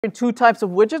Two types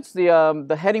of widgets,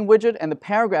 the heading widget and the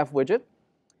paragraph widget.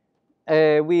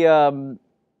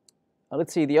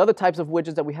 Let's see, the other types of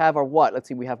widgets that we have are what? Let's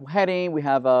see, we have heading, we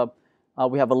have a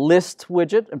list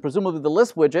widget, and presumably the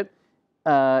list widget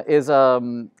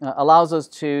allows us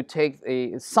to take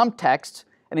some text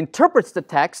and interprets the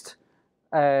text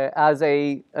as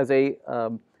a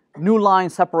new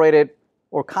line separated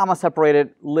or comma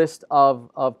separated list of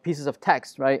pieces of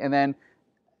text, right? And then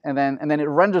it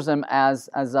renders them as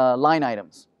line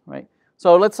items, right?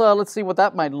 So let's see what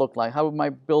that might look like, how it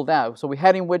might build out. So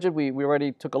heading widget, we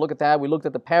already took a look at that. We looked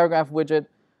at the paragraph widget.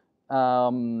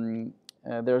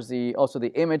 There's also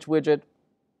the image widget,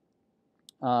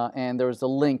 and there's the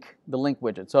link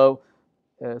widget. So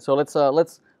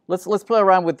let's play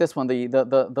around with this one, the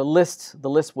list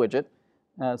widget.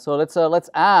 So let's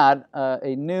add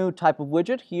a new type of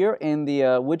widget here in the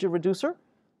widget reducer.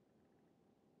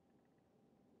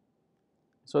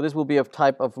 So this will be of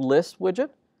type of list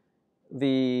widget.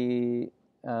 Then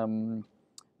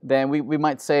we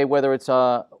might say whether it's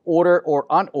ordered or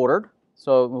unordered.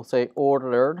 So we'll say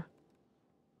ordered,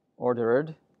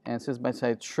 and this might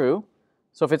say true.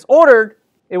 So if it's ordered,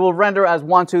 it will render as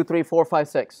 1, 2, 3, 4, 5,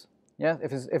 6. Yeah.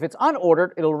 If it's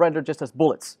unordered, it'll render just as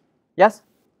bullets. Yes.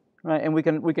 Right. And we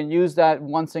can use that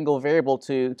one single variable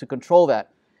to control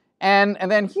that. And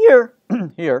then here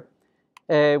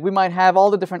we might have all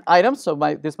the different items. So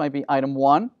this might be item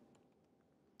 1.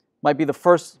 Might be the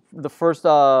first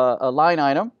line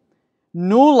item.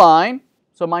 New line.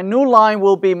 So my new line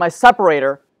will be my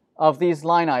separator of these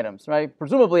line items, right?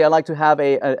 Presumably, I like to have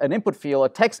an input field, a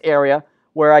text area,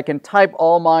 where I can type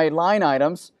all my line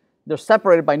items. They're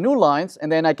separated by new lines,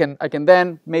 and then I can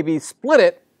then maybe split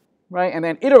it, right? And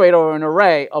then iterate over an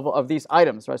array of these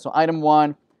items, right? So item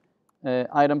 1,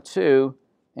 item 2,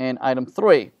 and item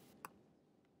 3.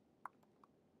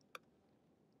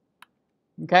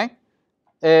 Okay.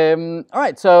 All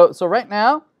right. So right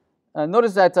now,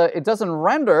 notice that it doesn't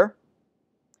render.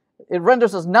 It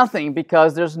renders as nothing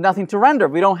because there's nothing to render.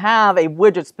 We don't have a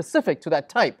widget specific to that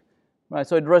type, right?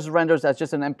 So it just renders as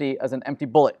just an empty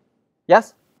bullet.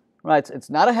 Yes, right. It's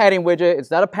not a heading widget.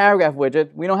 It's not a paragraph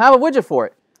widget. We don't have a widget for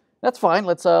it. That's fine.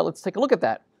 Let's take a look at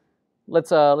that.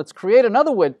 Let's create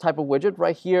another type of widget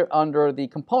right here under the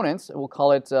components. We'll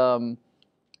call it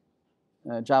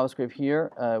JavaScript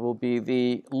here. Will be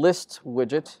the list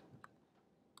widget,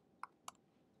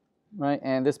 right?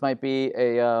 And this might be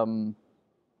a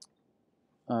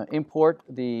import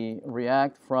the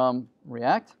React from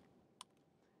React,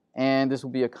 and this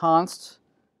will be a const.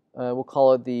 We'll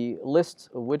call it the list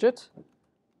widget,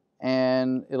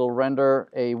 and it'll render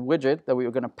a widget that we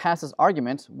are going to pass as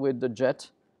argument with the jet.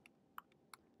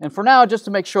 And for now, just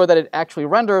to make sure that it actually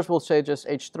renders, we'll say just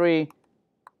h3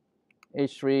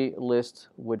 list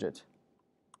widget.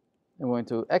 I'm going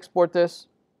to export this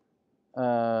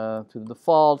to the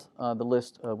default, the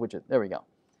list widget. There we go.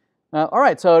 All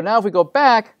right, so now if we go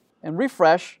back and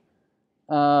refresh,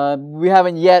 we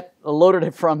haven't yet loaded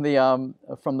it from the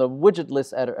widget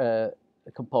list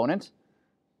component,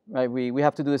 right? We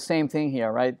have to do the same thing here,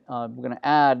 right? We're going to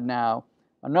add now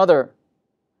another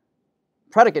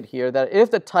predicate here that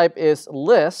if the type is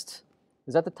list,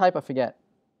 is that the type? I forget.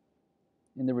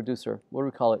 In the reducer, what do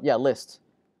we call it? Yeah, list.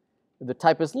 If the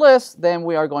type is list, then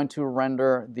we are going to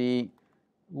render the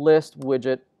list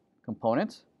widget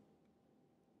component.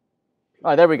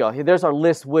 All right, there we go. There's our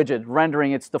list widget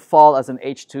rendering its default as an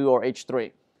H2 or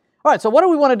H3. All right, so what do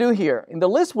we want to do here? In the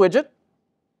list widget,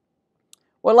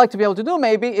 what I'd like to be able to do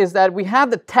maybe is that we have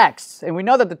the text, and we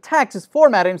know that the text is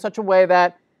formatted in such a way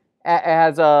that it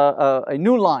has a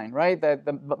new line, right? That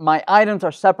my items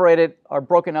are separated, are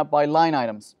broken up by line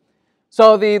items.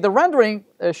 So the rendering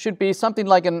should be something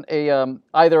like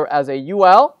either as a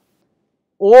UL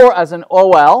or as an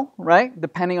OL, right?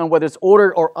 Depending on whether it's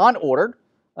ordered or unordered.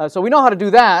 So we know how to do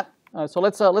that. So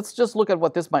let's just look at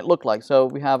what this might look like. So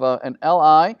we have an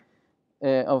LI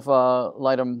of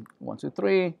item 1, 2,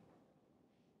 3,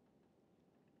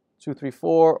 2, 3,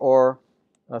 4, or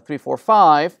 3, 4,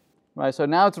 5, right? So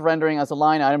now it's rendering as a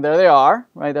line item. There they are,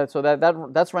 right?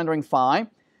 That's rendering fine.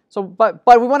 So, but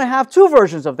we want to have two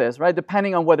versions of this, right?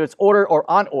 Depending on whether it's ordered or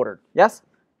unordered. Yes.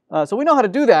 So we know how to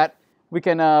do that. We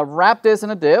can wrap this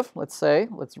in a div. Let's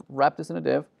wrap this in a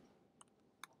div.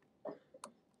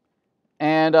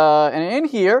 And in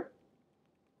here,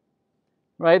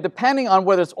 right, depending on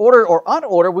whether it's ordered or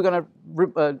unordered, we're going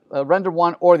to render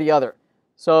one or the other.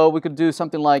 So we could do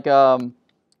something like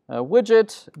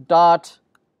widget dot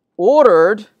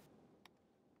ordered,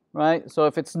 right? So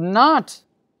if it's not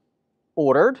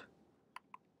ordered,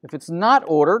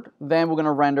 then we're going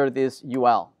to render this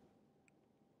UL.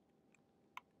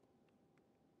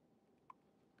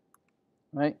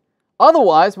 right?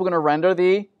 Otherwise, we're going to render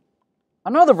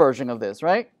another version of this,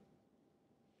 right?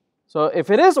 So if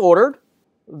it is ordered,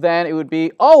 then it would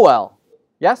be OL.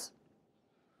 Yes?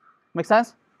 Make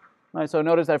sense? Right, so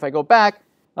notice that if I go back,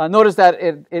 notice that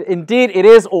indeed it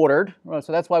is ordered. Right,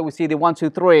 so that's why we see the 1, 2,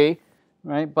 3.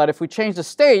 Right? But if we change the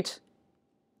state,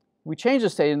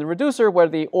 in the reducer where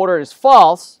the order is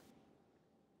false,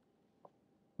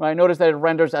 right, notice that it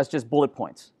renders as just bullet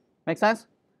points. Make sense?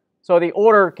 So the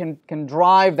order can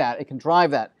drive that. It can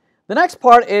drive that. The next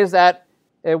part is that,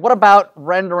 what about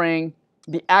rendering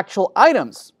the actual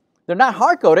items? They're not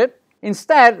hard-coded.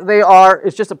 Instead,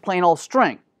 it's just a plain old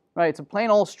string. Right? It's a plain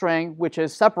old string which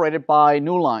is separated by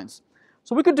new lines.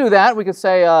 So we could do that. We could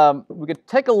say we could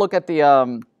take a look at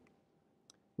the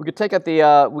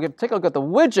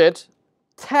widget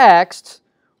text.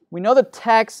 We know the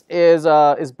text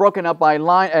is broken up by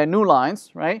new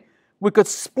lines, right? We could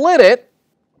split it.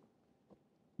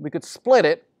 We could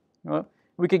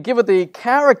give it the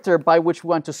character by which we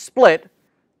want to split.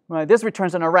 Right? This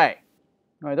returns an array.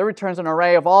 Right? That returns an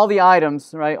array of all the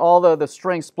items, right? All the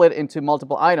strings split into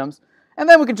multiple items. And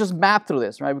then we can just map through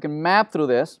this, right? We can map through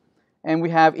this, and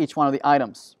we have each one of the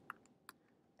items.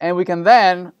 And we can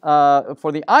then,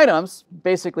 for the items,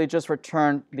 basically just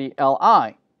return the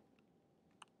LI,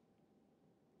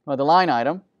 or the line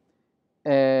item,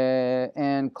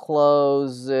 and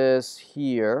close this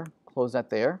here. Close that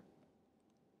there.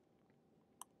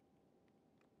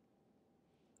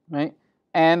 Right?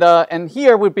 And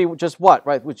here would be just what,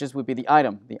 right? Which would be the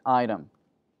item.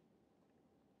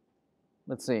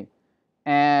 Let's see.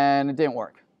 And it didn't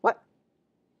work. What?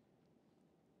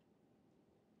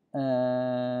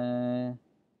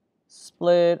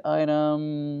 Split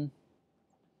item.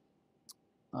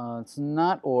 It's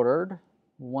not ordered.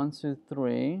 1, 2,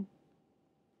 3.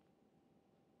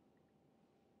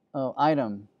 Oh,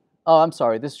 item. Oh, I'm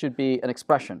sorry. This should be an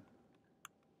expression.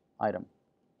 Item.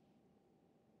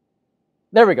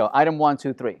 There we go. Item 1,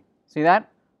 2, 3. See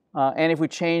that? And if we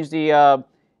change the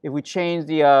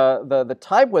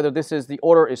type, whether the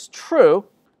order is true,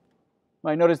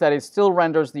 right? Notice that it still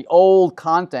renders the old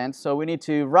content. So we need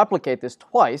to replicate this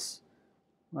twice.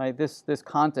 Right? This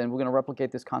content. We're going to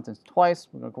replicate this content twice.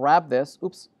 We're going to grab this.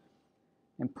 Oops.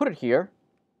 And put it here.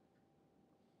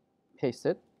 Paste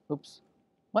it. Oops.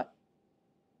 What?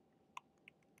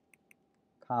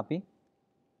 Copy.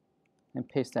 And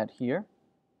paste that here.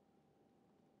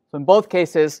 So in both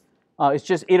cases, it's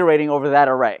just iterating over that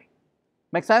array.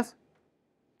 Make sense?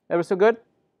 Ever so good?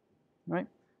 Right?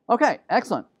 Okay,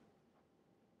 excellent.